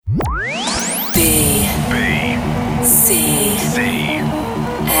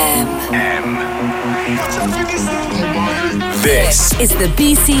This is the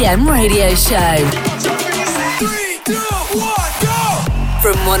BCM Radio Show. 3, 2, 1, go!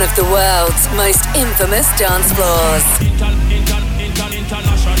 From one of the world's most infamous dance floors.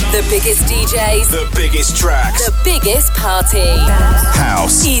 The biggest DJs. The biggest tracks. The biggest party.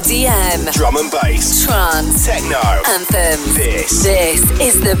 House. EDM. Drum and bass. Trance. Techno. Anthems. This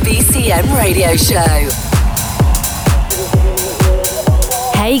is the BCM Radio Show.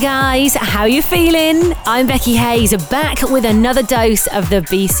 Hey guys, how you feeling? I'm Becky Hayes, back with another dose of the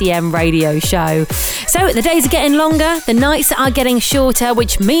BCM Radio Show. So the days are getting longer, the nights are getting shorter,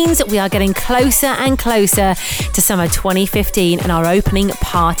 which means we are getting closer and closer to summer 2015 and our opening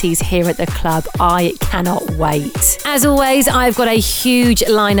parties here at the club. I cannot wait. As always, I've got a huge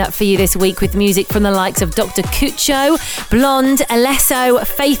lineup for you this week with music from the likes of Dr. Cucho, Blonde, Alesso,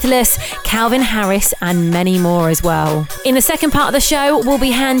 Faithless, Calvin Harris and many more as well. In the second part of the show, we'll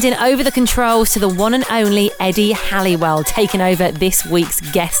be handing over the controls to the one and only Eddie Halliwell, taking over this week's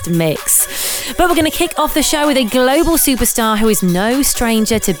guest mix. But we're going to kick off the show with a global superstar who is no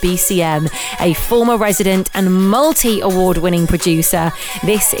stranger to BCM, a former resident and multi-award-winning producer.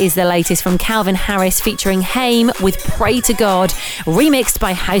 This is the latest from Calvin Harris featuring Haim with Pray to God, remixed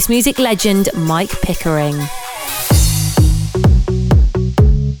by house music legend Mike Pickering.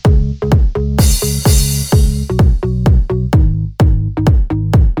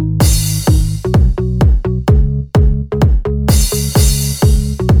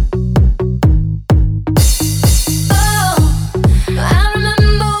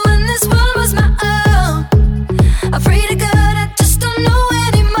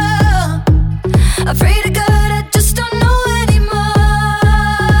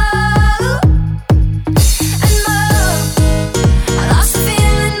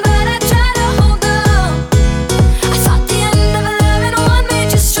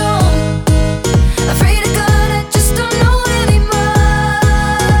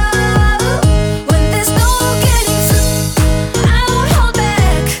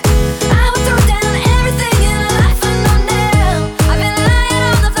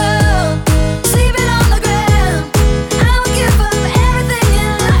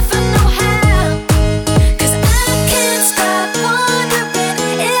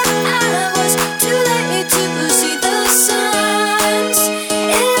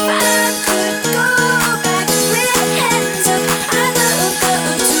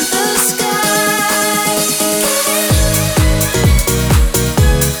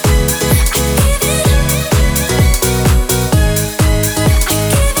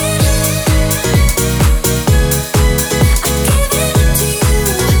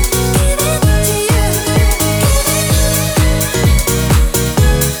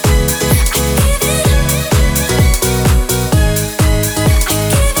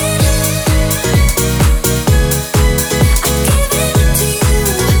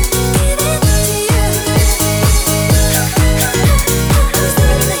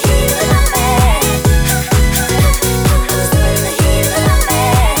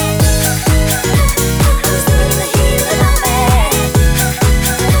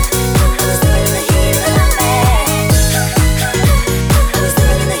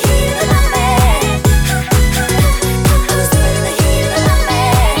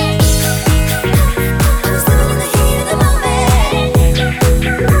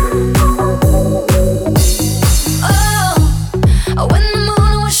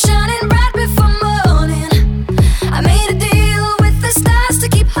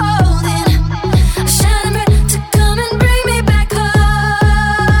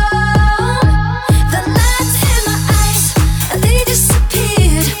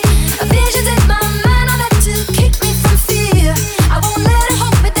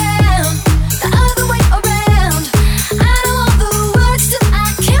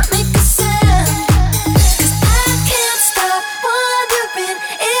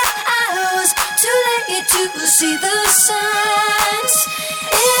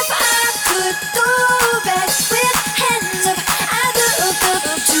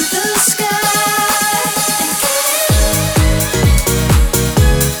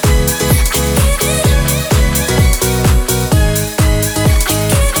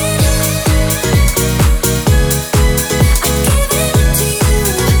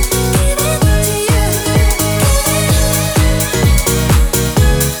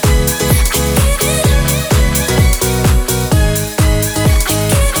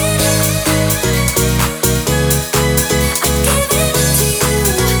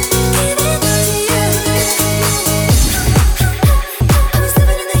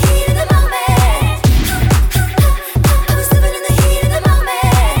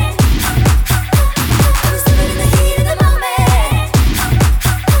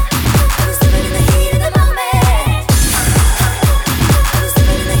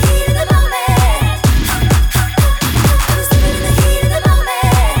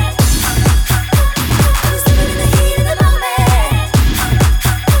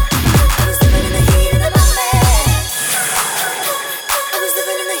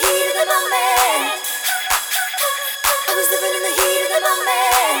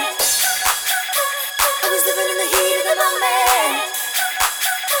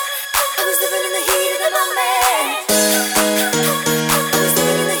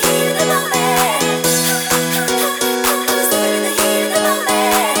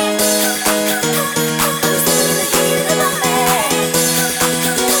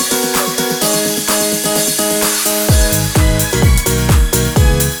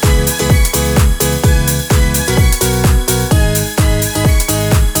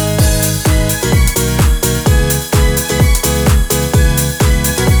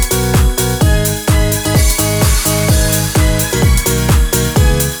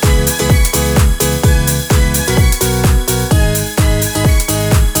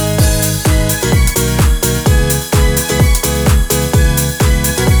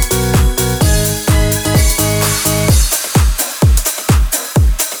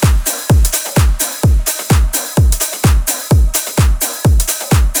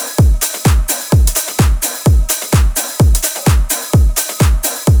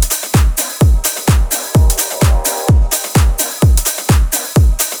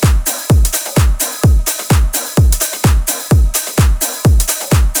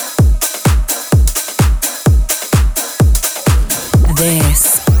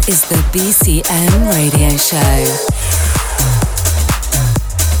 BCM Radio Show.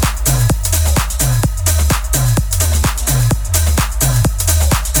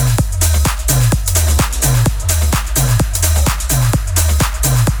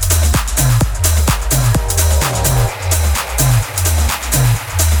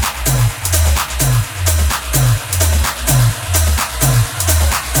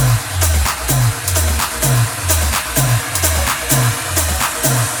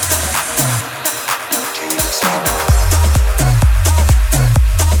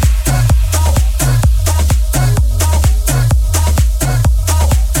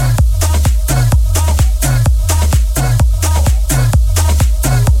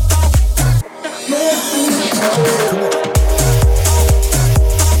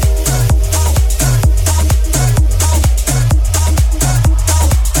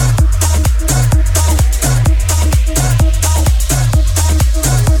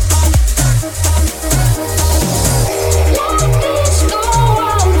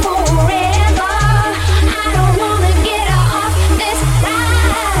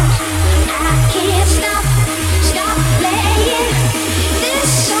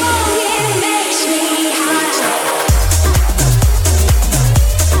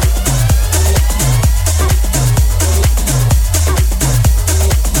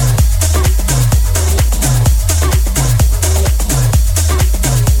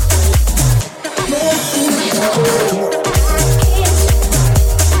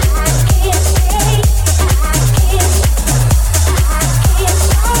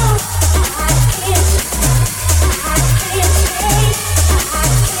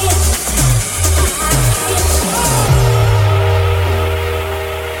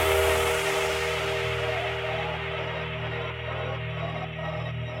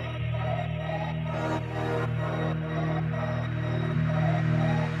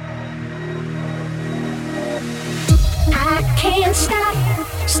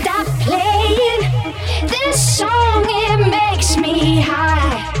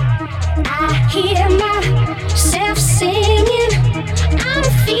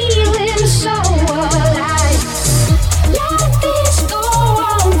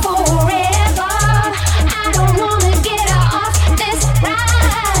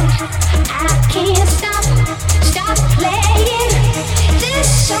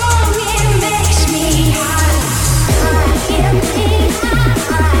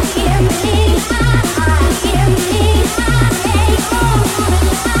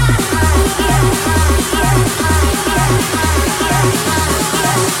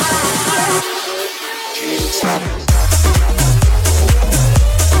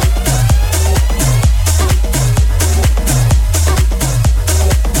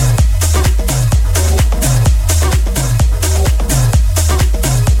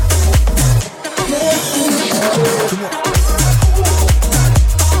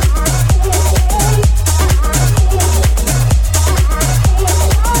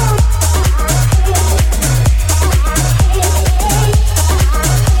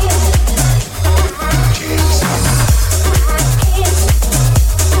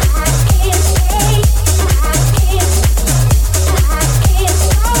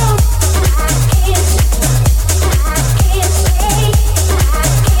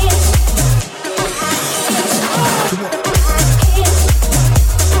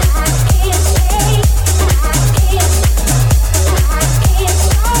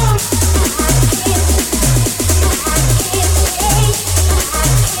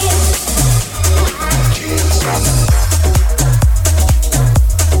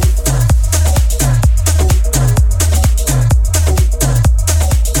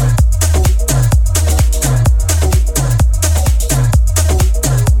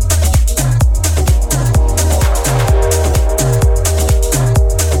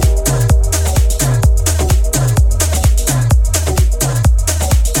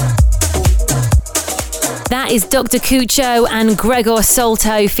 Is Dr. Kucho and Gregor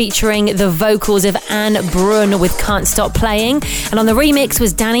Salto featuring the vocals of Anne Brunn with Can't Stop Playing. And on the remix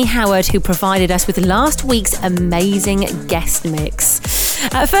was Danny Howard, who provided us with last week's amazing guest mix.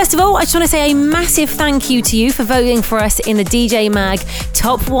 First of all, I just want to say a massive thank you to you for voting for us in the DJ Mag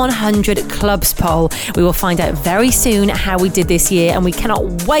Top 100 Clubs poll. We will find out very soon how we did this year, and we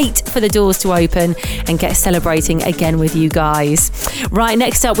cannot wait for the doors to open and get celebrating again with you guys. Right,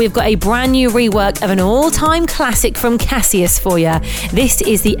 next up, we've got a brand new rework of an all-time classic from Cassius for you. This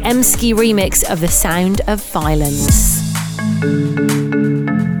is the Emski remix of The Sound of Violence.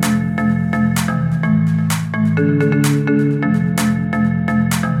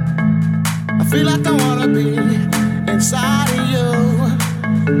 I feel like I wanna be inside of you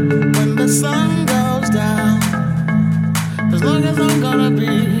when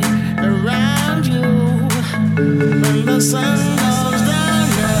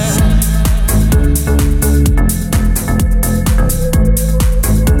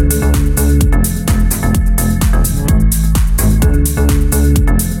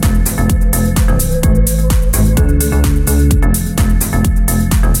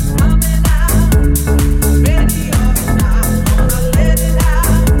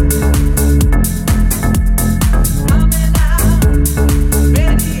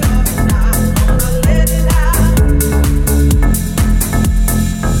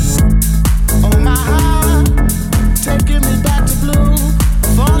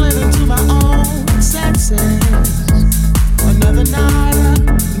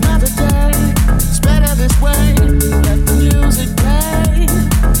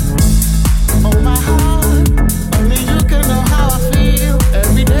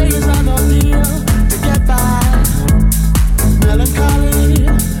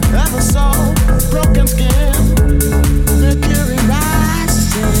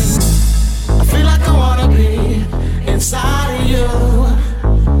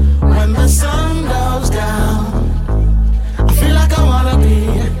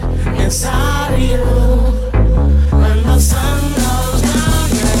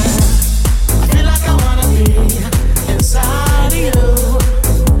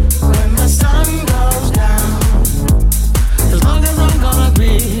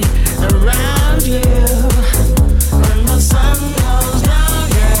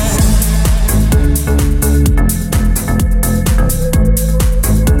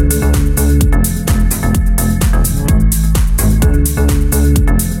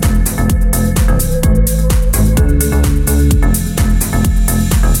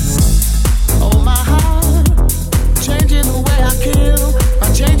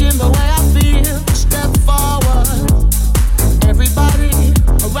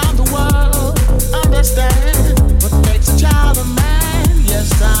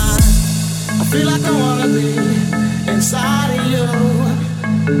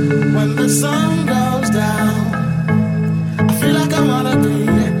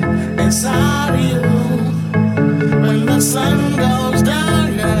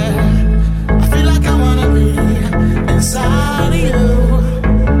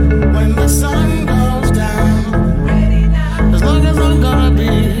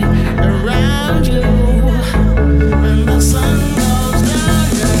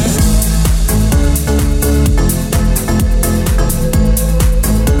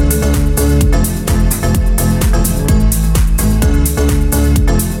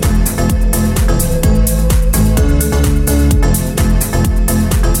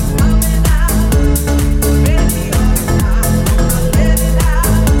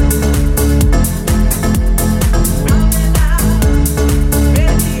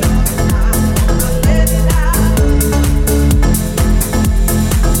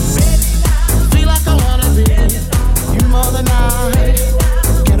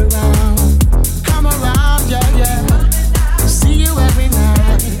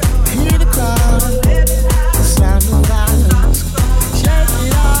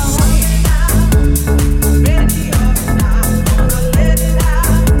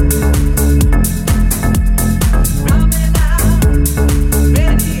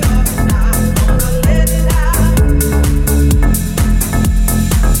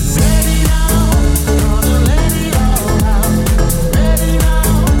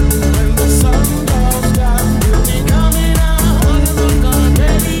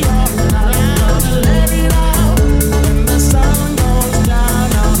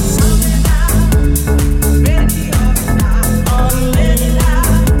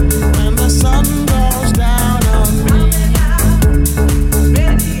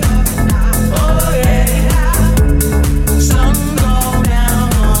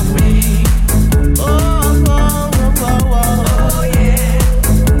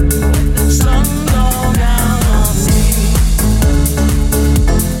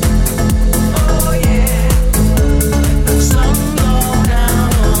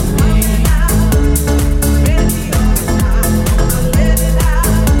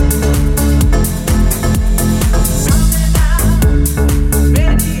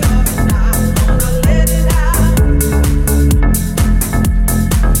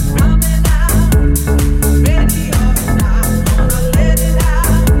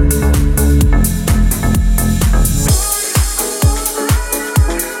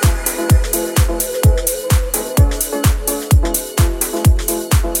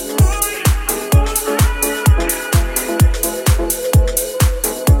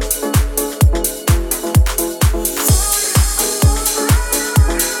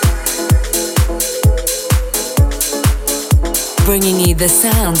bringing you the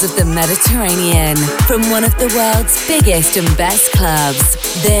sounds of the Mediterranean from one of the world's biggest and best clubs.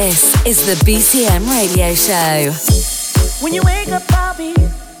 This is the BCM Radio Show. When you wake up, I'll be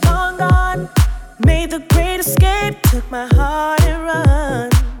long gone. Made the great escape, took my heart and run.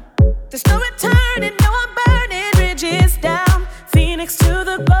 There's no returning, no I'm burning bridges down. Phoenix to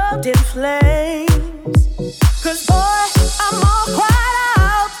the golden flames. 'Cause boy, I'm all cried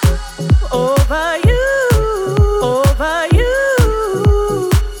out over you.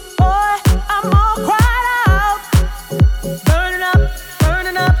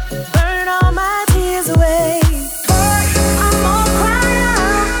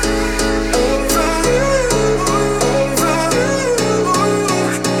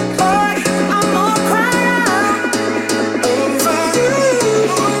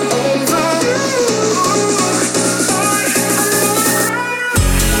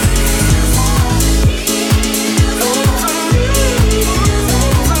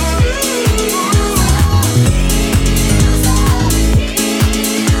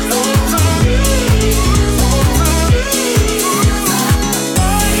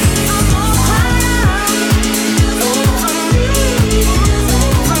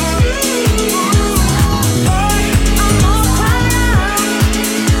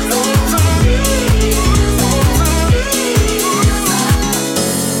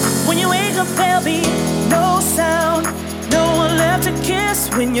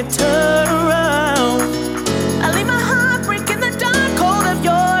 When you turn around, I leave my heart break in the dark cold of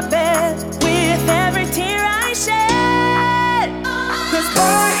your bed with every tear I shed. 'Cause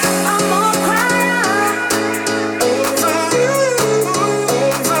boy, I'm all cried out over you.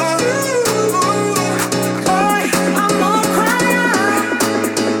 Boy, I'm all cried out.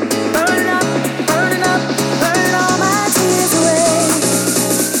 Burn up, burn all my tears away.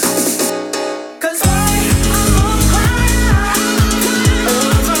 'Cause boy, I'm all cried out.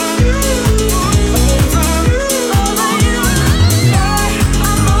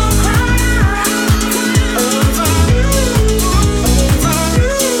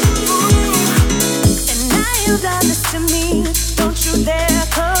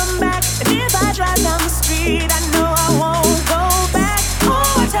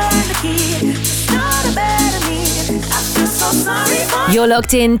 You're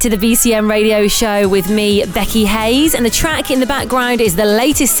locked in to the BCM Radio Show with me, Becky Hayes, and the track in the background is the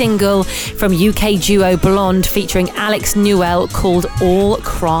latest single from UK duo Blonde featuring Alex Newell called All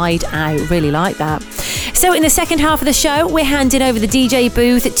Cried Out. Really like that. So in the second half of the show, we're handing over the DJ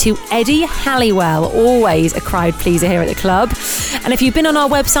booth to Eddie Halliwell, always a crowd pleaser here at the club. And if you've been on our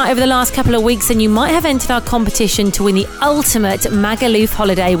website over the last couple of weeks, then you might have entered our competition to win the ultimate Magaluf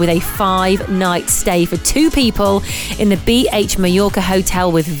holiday with a 5-night stay for 2 people in the BH Mallorca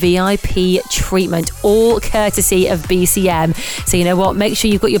Hotel with VIP treatment, all courtesy of BCM. So you know what? Make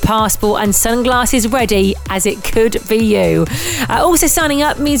sure you've got your passport and sunglasses ready, as it could be you. Also signing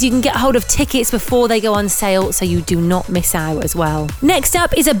up means you can get hold of tickets before they go on sale, so you do not miss out as well. Next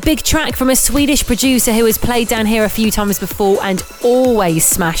up is a big track from a Swedish producer who has played down here a few times before and always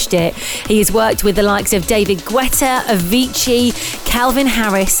smashed it. He has worked with the likes of David Guetta, Avicii, Calvin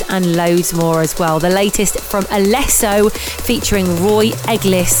Harris and loads more as well. The latest from Alesso featuring Roy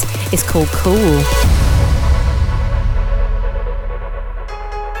Eglis is called Cool.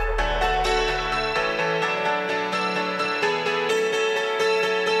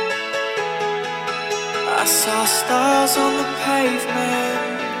 I saw stars on the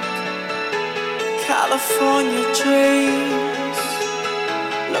pavement, California dreams.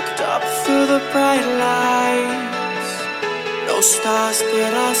 Looked up through the bright lights, no stars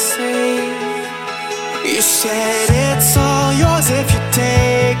did I see. You said it's all yours if you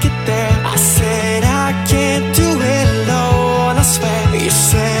take it there. I said I can't do it alone, I swear. You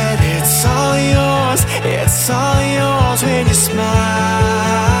said it's all yours when you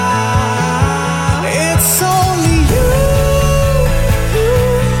smile. It's only you who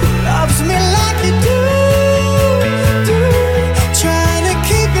loves me like you do, trying to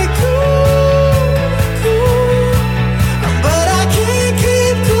keep it cool, but I can't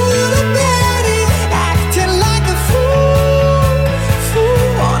keep cool about it, acting like a fool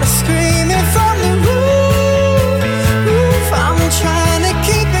on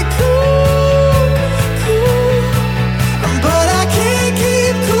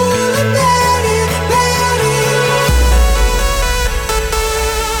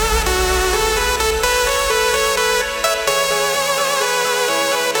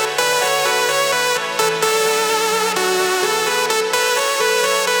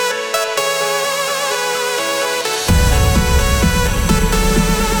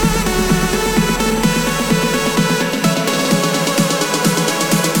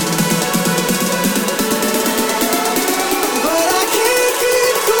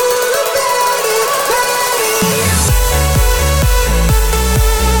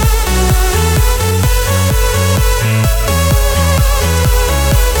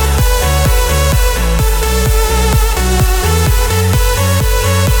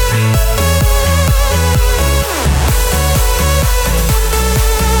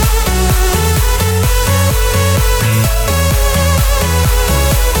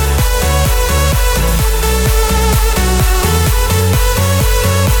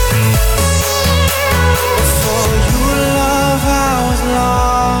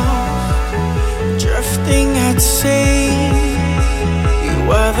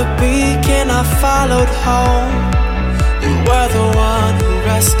I followed home, you were the one who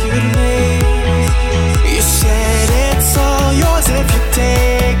rescued me. You said it's all yours if you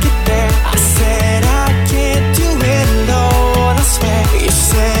take it there. I said I can't do it alone, I swear. You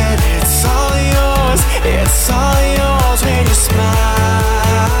said it's all yours when you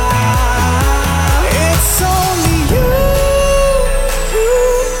smile. It's only you who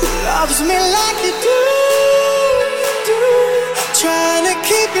loves me like you do. Trying to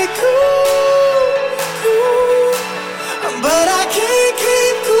keep it cool, but I can't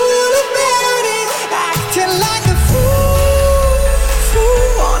keep cool about it. Acting like a fool,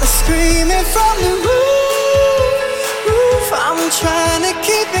 wanna scream it from the roof. I'm trying to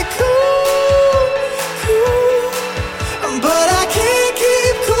keep it cool, but I can't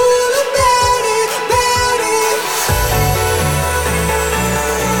keep cool about it,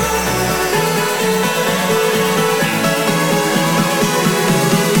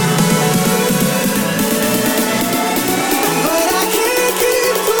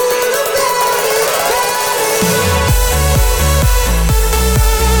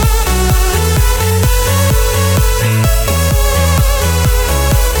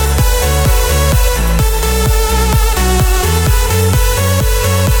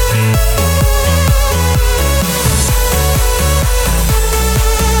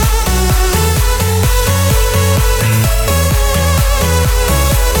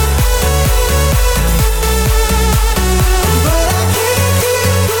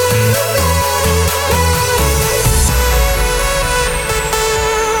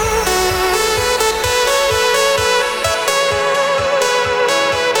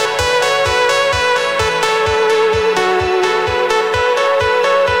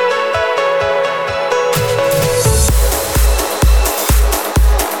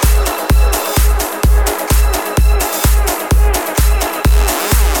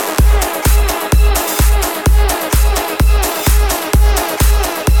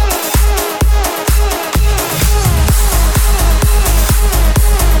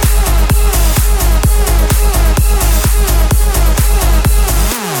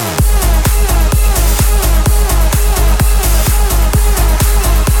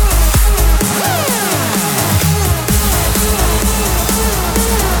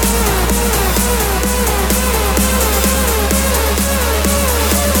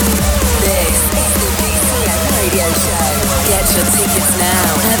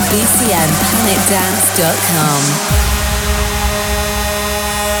 bcmplanetdance.com.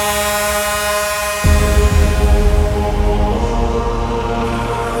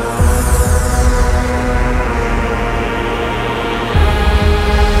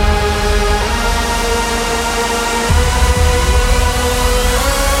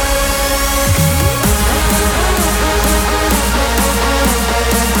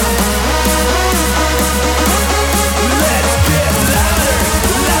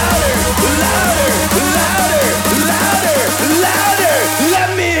 Louder, louder, louder, louder.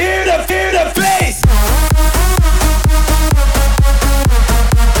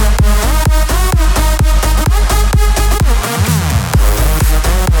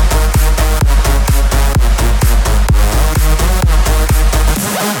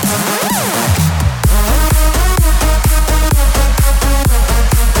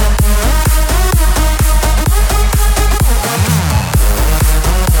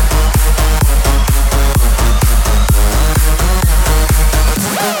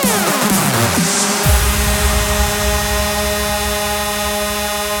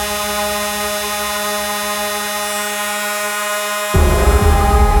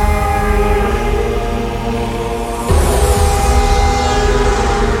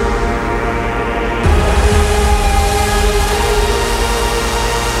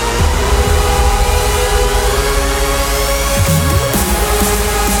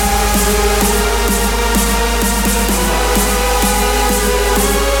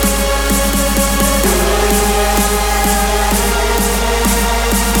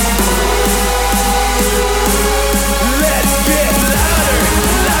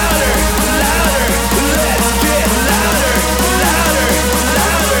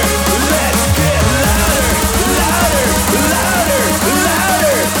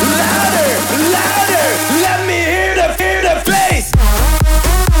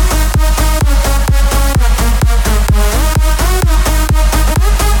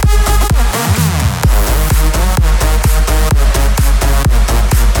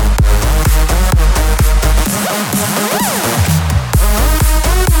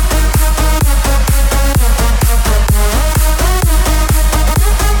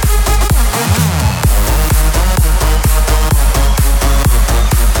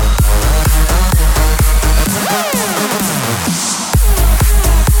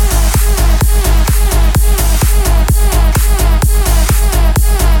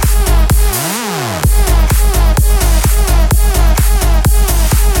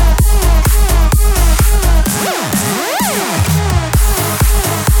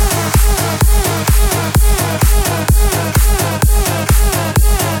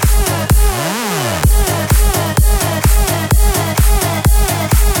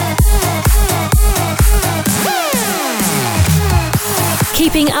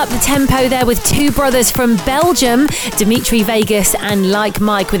 up the tempo there with two brothers from Belgium, Dimitri Vegas and Like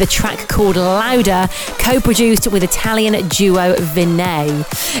Mike, with a track called Louder, co-produced with Italian duo Vinay.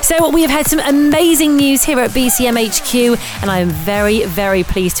 So we have had some amazing news here at BCM HQ, and I am very, very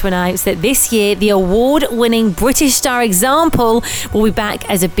pleased to announce that this year the award-winning British star Example will be back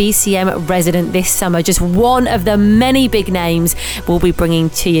as a BCM resident this summer. Just one of the many big names we'll be bringing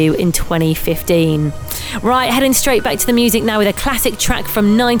to you in 2015. Right, heading straight back to the music now with a classic track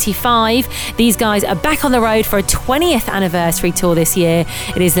from 95. These guys are back on the road for a 20th anniversary tour this year.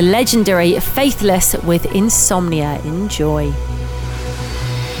 It is the legendary Faithless with Insomnia. Enjoy.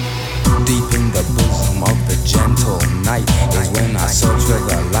 Deep in the bosom of the gentle night is when I search for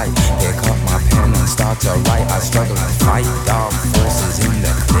the light. Pick up my pen and start to write. I struggle to fight dark forces in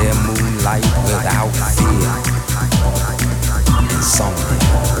the clear moonlight without fear. Insomnia.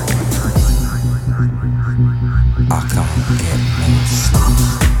 I can't get no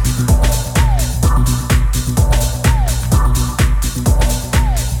sleep.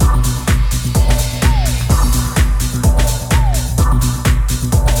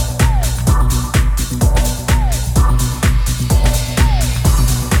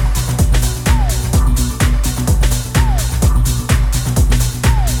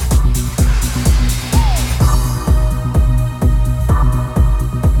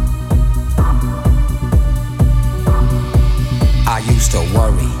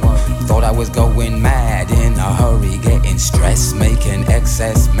 Was going mad in a hurry, getting stressed, making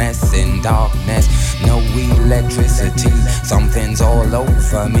excess mess in darkness. No electricity, something's all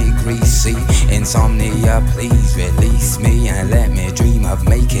over me, greasy. Insomnia, please release me and let me dream of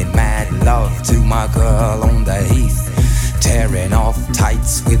making mad love to my girl on the heath. Tearing off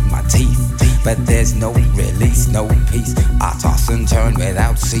tights with my teeth, but there's no release, no peace. I toss and turn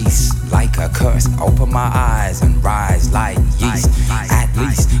without cease, like a curse. Open my eyes and rise like yeast. At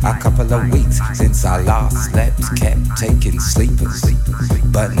least a couple of weeks since I last slept, kept taking sleepers,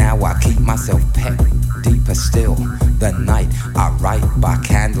 but now I keep myself pet. Deeper still, the night I write by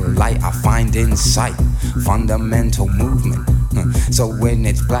candlelight. I find insight, fundamental movement. So when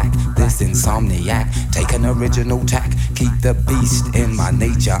it's black, this insomniac, take an original tack. Keep the beast in my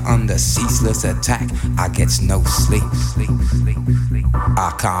nature under ceaseless attack. I get no sleep.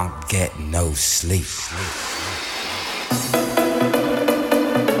 I can't get no sleep.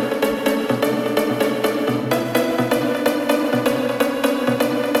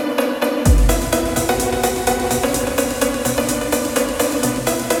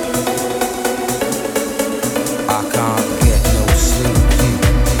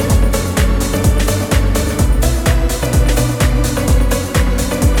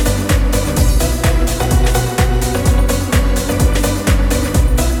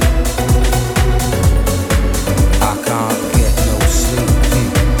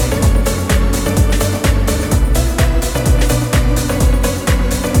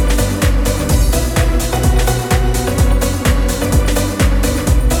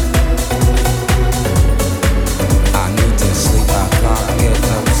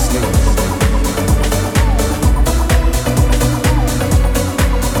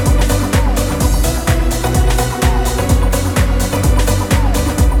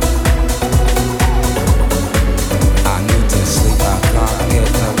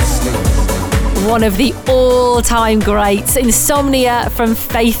 One of the all-time greats, Insomnia from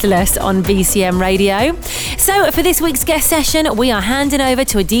Faithless on BCM Radio. So for this week's guest session, we are handing over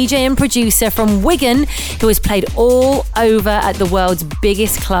to a DJ and producer from Wigan who has played all over at the world's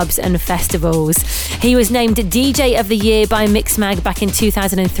biggest clubs and festivals. He was named DJ of the Year by Mixmag back in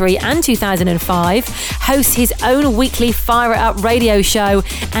 2003 and 2005, hosts his own weekly Fire It Up radio show,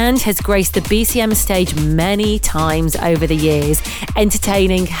 and has graced the BCM stage many times over the years,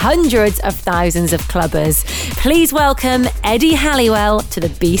 entertaining hundreds of thousands of clubbers. Please welcome Eddie Halliwell to the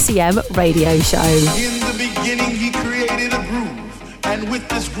BCM radio show. In the beginning he created a groove, and with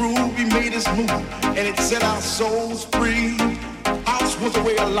this groove he made us move, and it set our souls free. House was a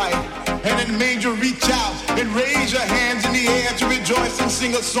way of life, and it made you reach out and raise your hands in the air to rejoice and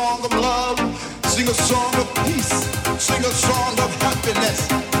sing a song of love, sing a song of peace, sing a song of happiness.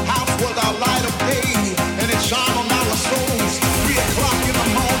 House was our light of day, and it shone on our souls. 3 o'clock in the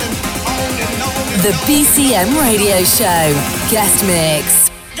morning, on and on and The BCM Radio Show Guest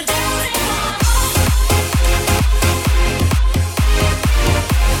Mix.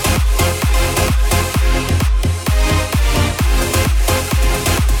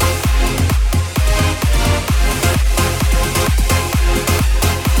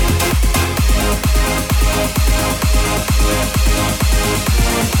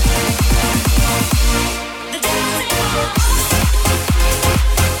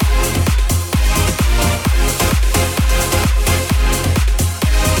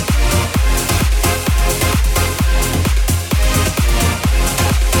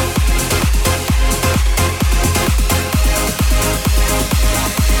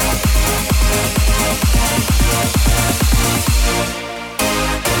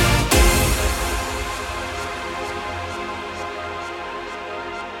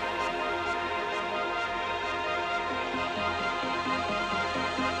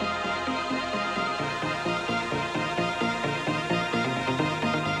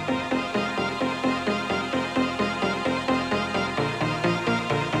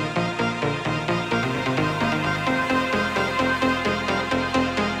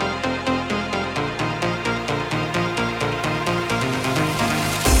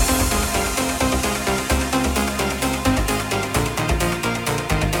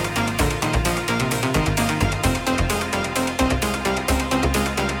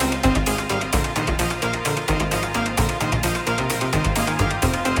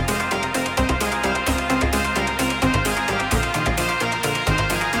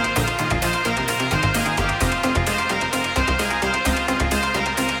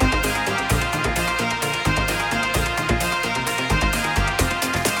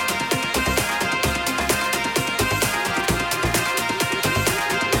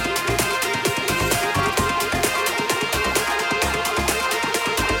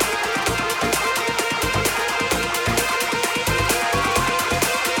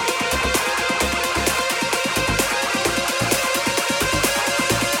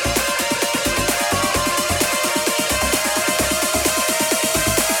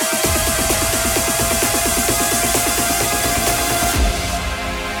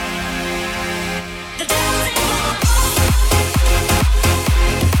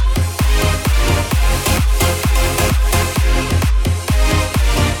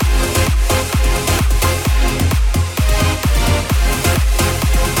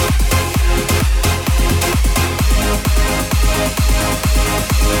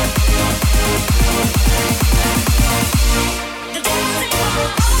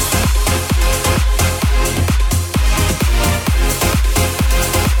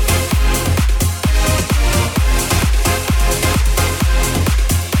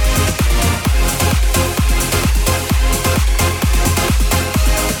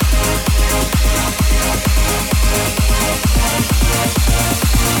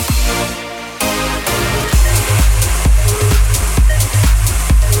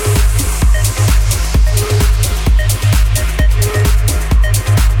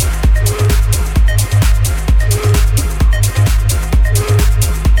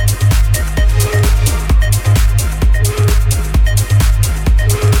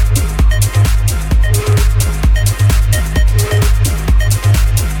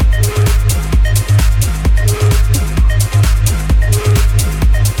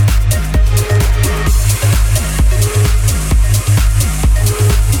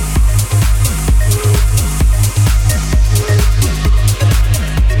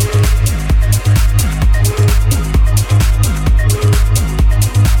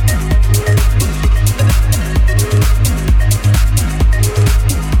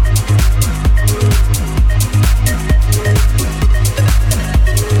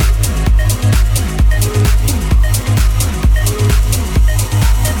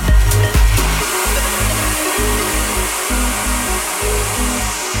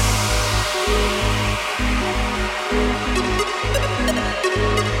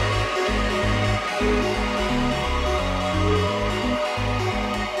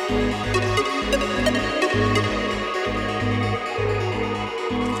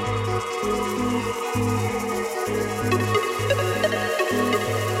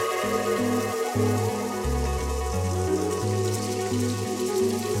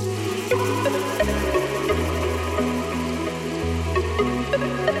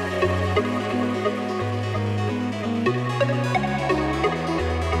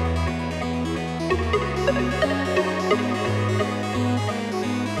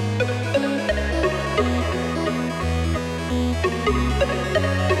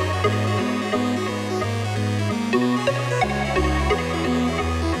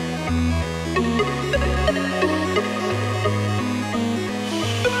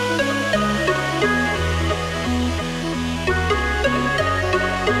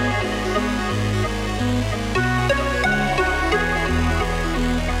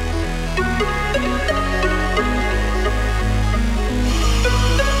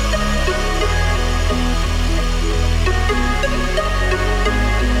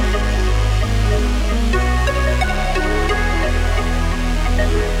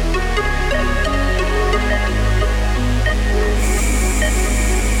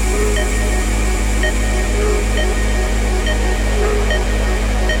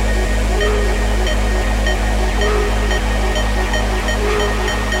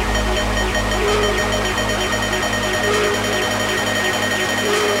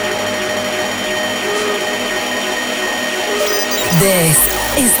 This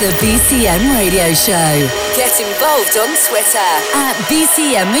is the BCM Radio Show. Get involved on Twitter at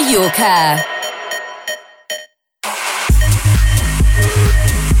BCM Mallorca.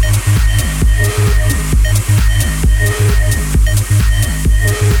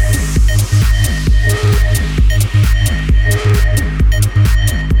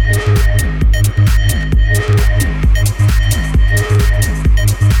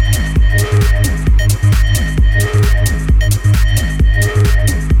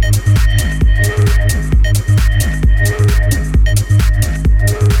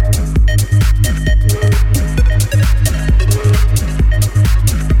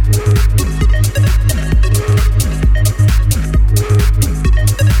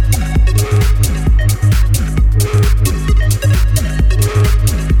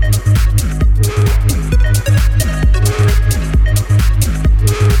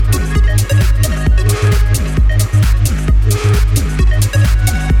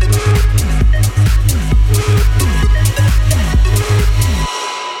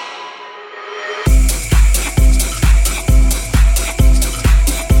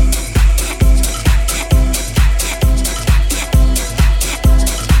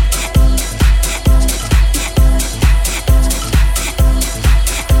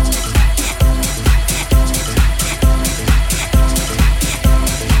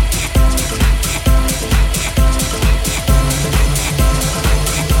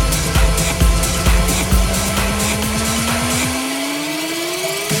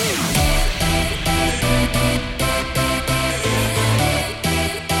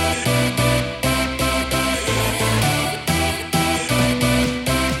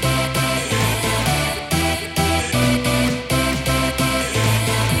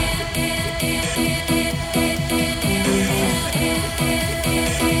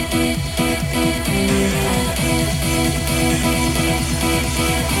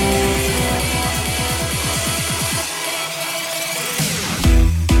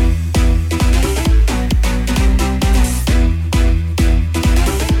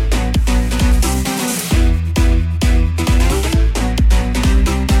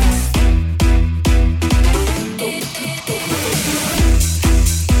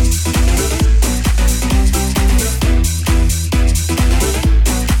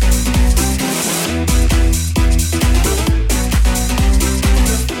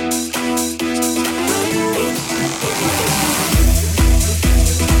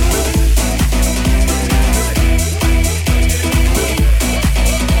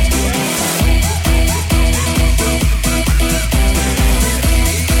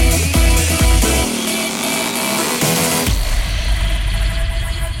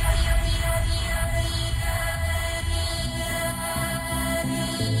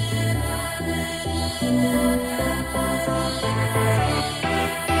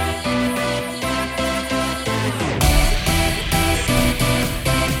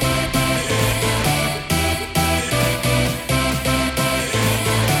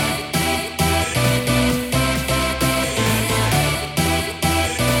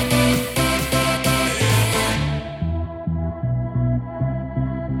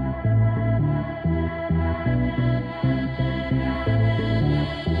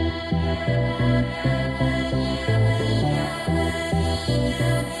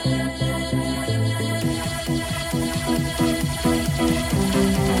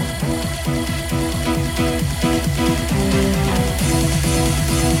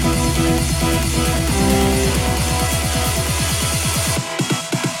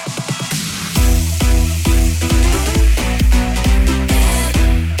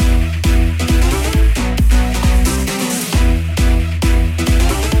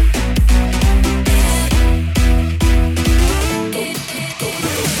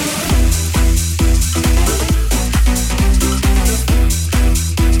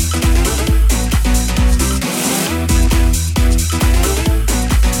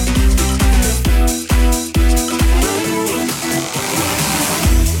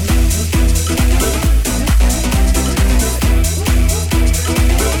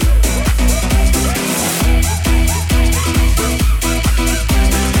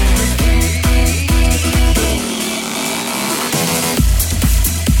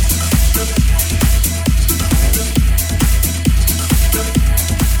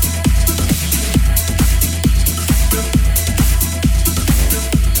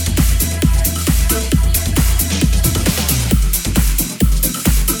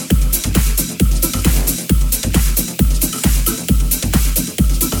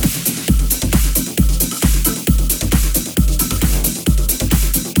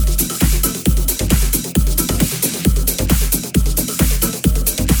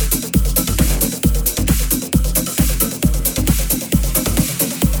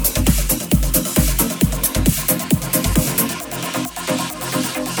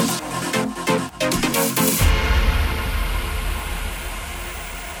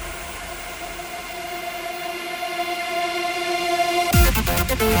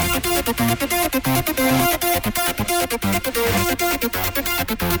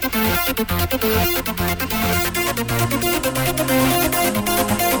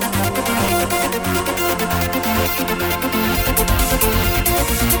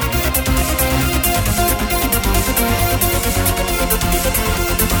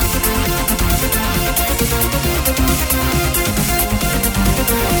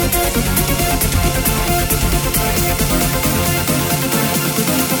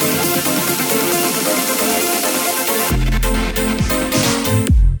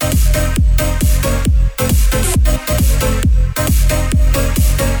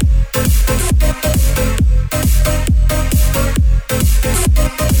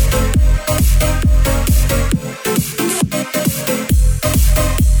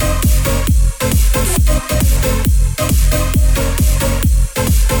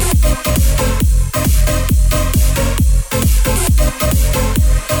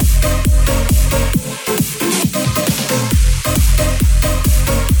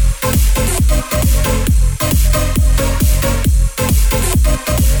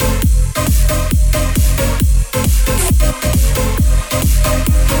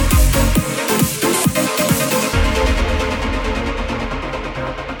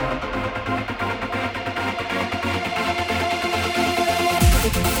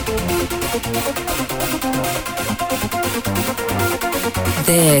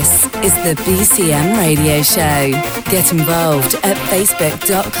 This is the BCM Radio Show. Get involved at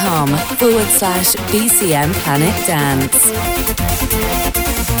facebook.com/BCM Planet Dance.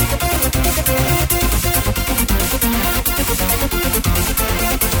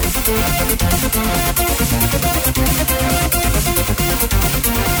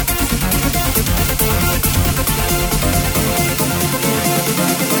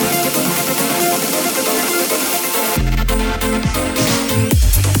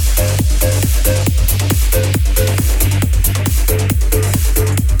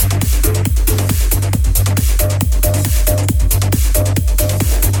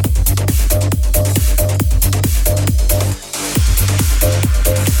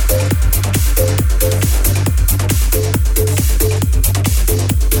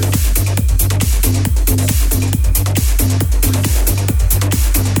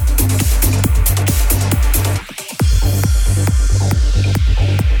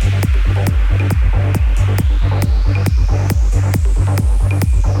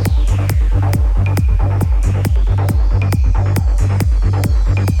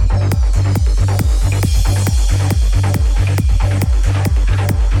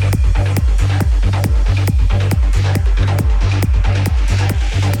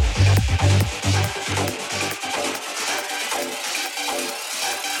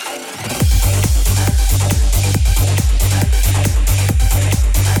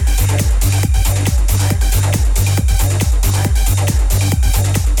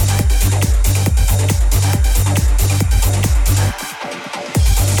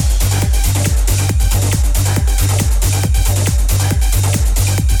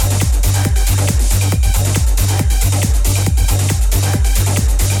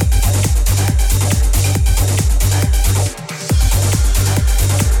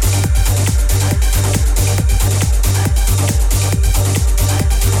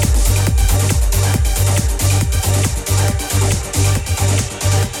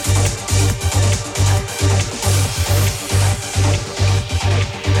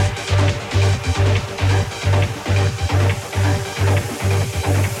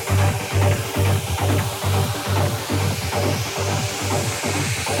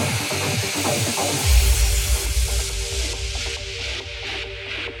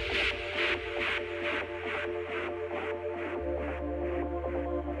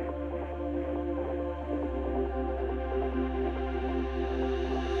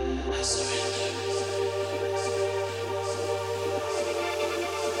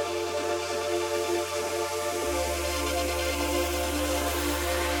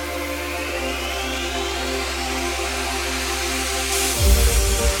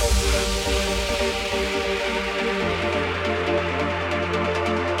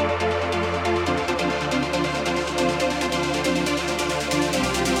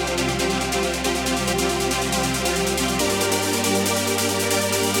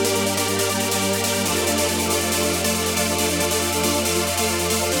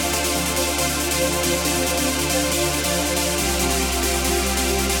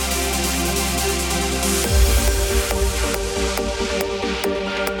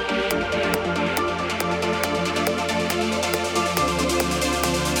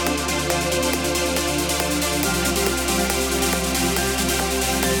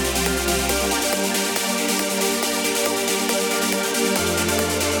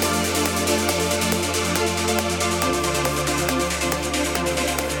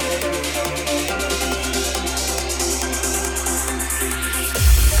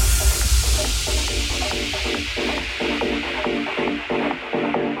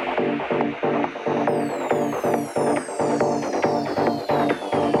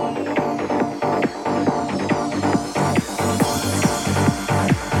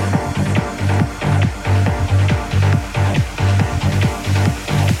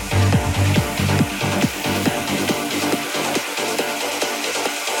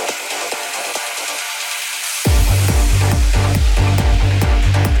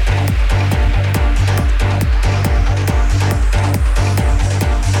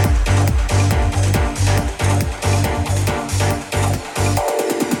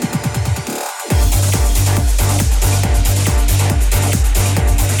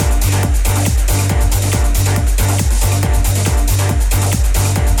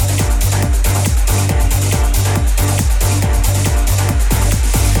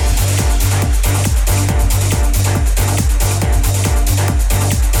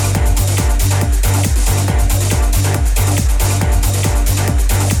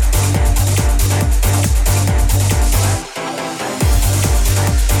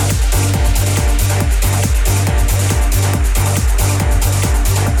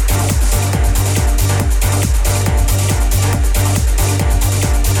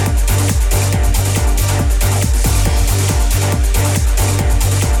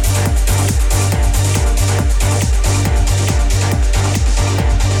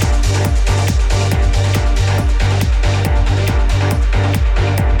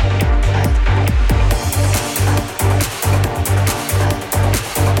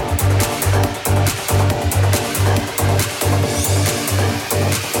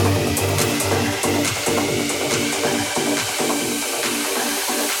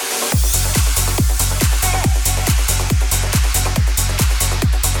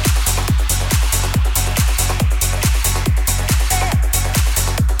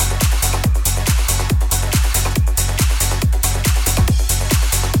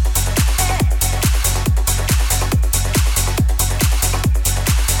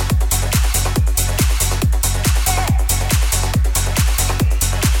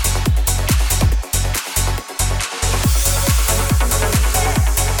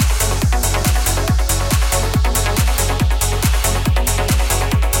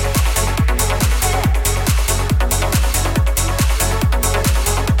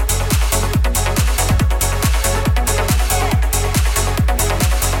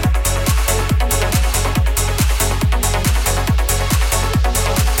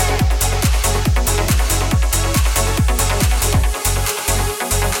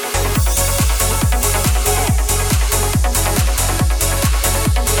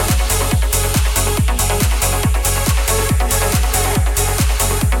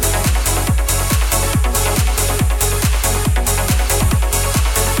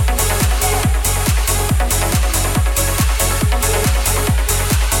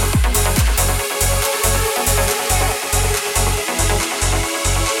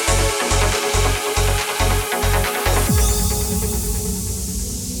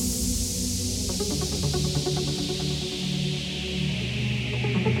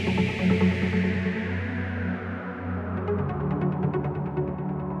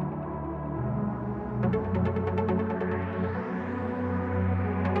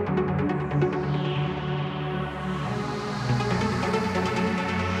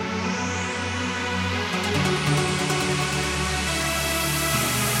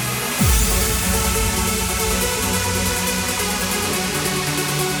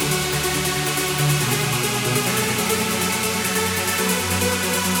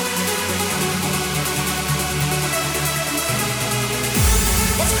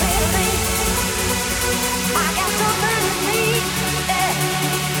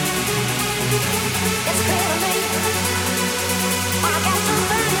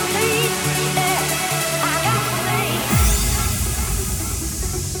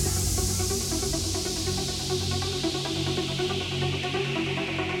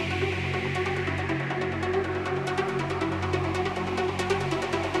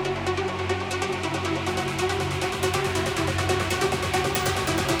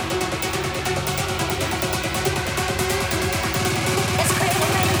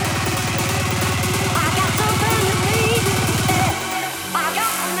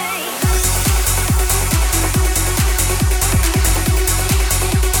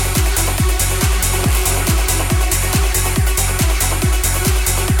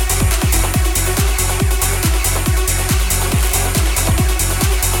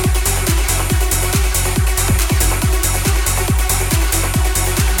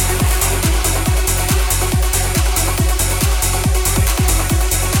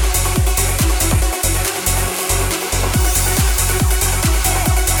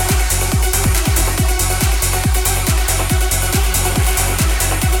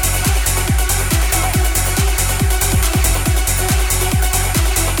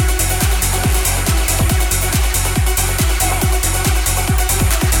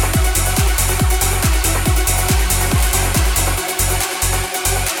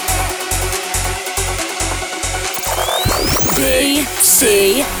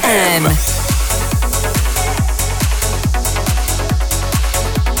 BCM.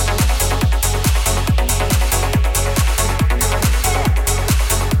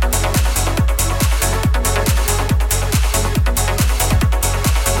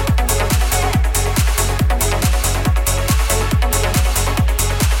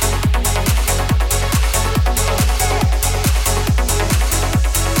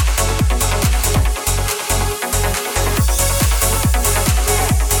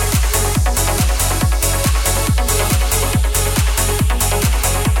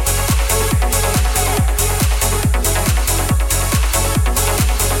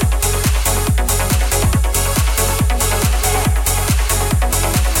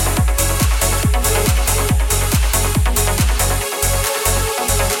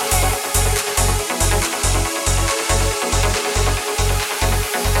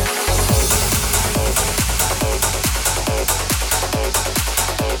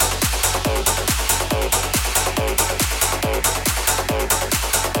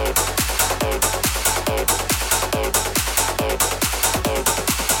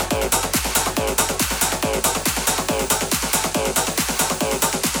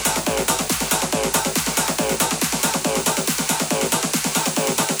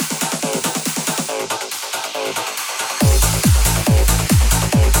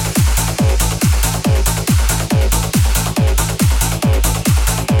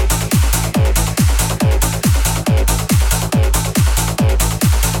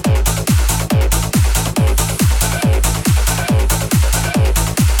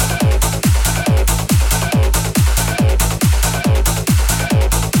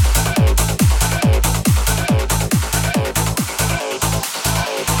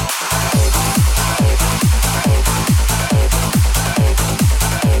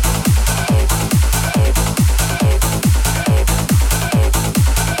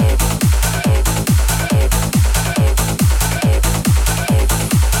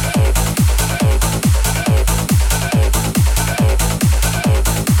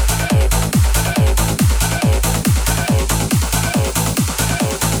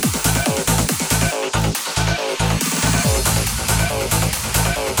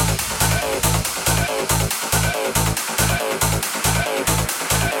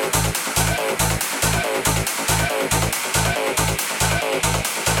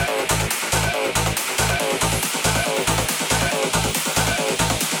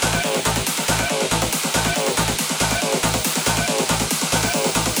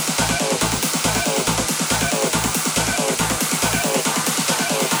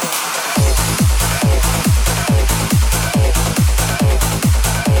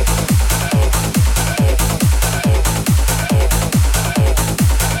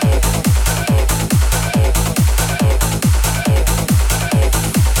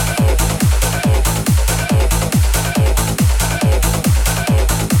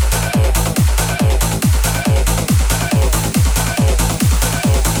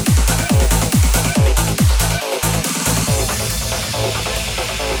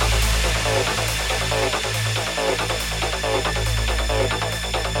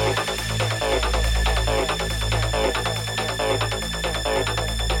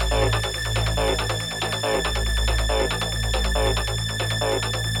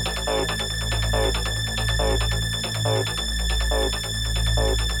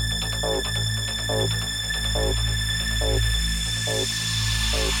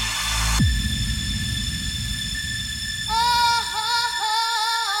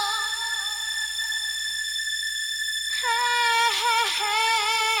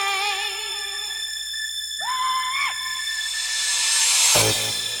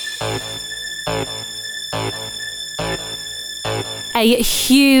 A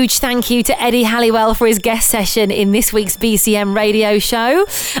huge thank you to Eddie Halliwell for his guest session in this week's BCM radio show.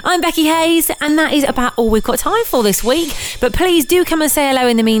 I'm Becky Hayes, and that is about all we've got time for this week. But please do come and say hello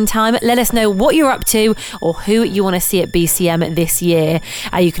in the meantime. Let us know what you're up to or who you want to see at BCM this year.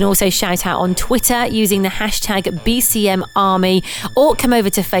 You can also shout out on Twitter using the hashtag BCMArmy, or come over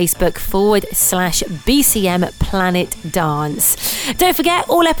to Facebook /BCM Planet Dance. Don't forget,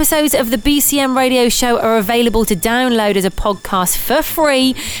 all episodes of the BCM radio show are available to download as a podcast for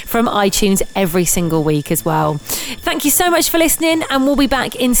free from iTunes every single week as well. Thank you so much for listening, and we'll be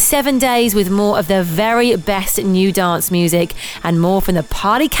back in 7 days with more of the very best new dance music and more from the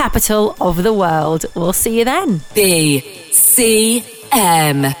party capital of the world. We'll see you then. BCM.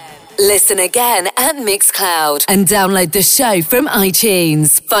 Listen again at Mixcloud and download the show from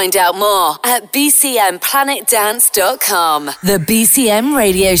iTunes. Find out more at bcmplanetdance.com. The BCM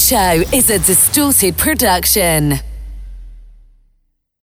radio show is a Distorted production.